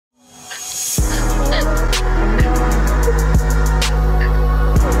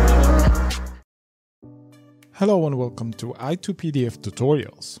Hello and welcome to i2PDF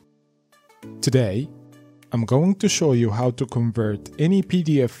tutorials. Today, I'm going to show you how to convert any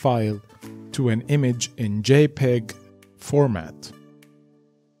PDF file to an image in JPG format.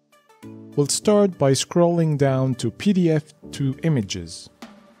 We'll start by scrolling down to PDF to Images.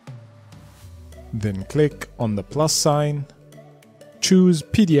 Then click on the plus sign, choose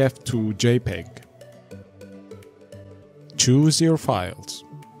PDF to JPG. Choose your files.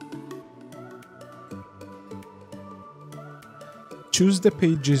 Choose the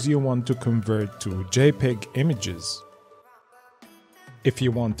pages you want to convert to JPG images. If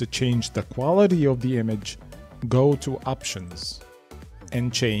you want to change the quality of the image, go to Options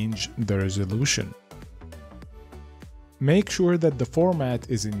and change the resolution. Make sure that the format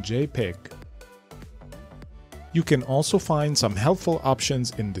is in JPG. You can also find some helpful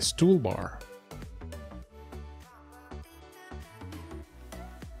options in this toolbar.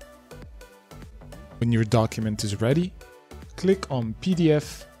 When your document is ready, click on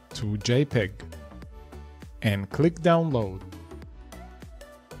PDF to JPG and click Download.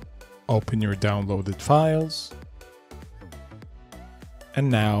 Open your downloaded files, and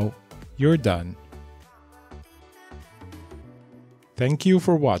now you're done. Thank you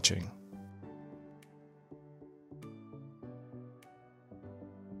for watching.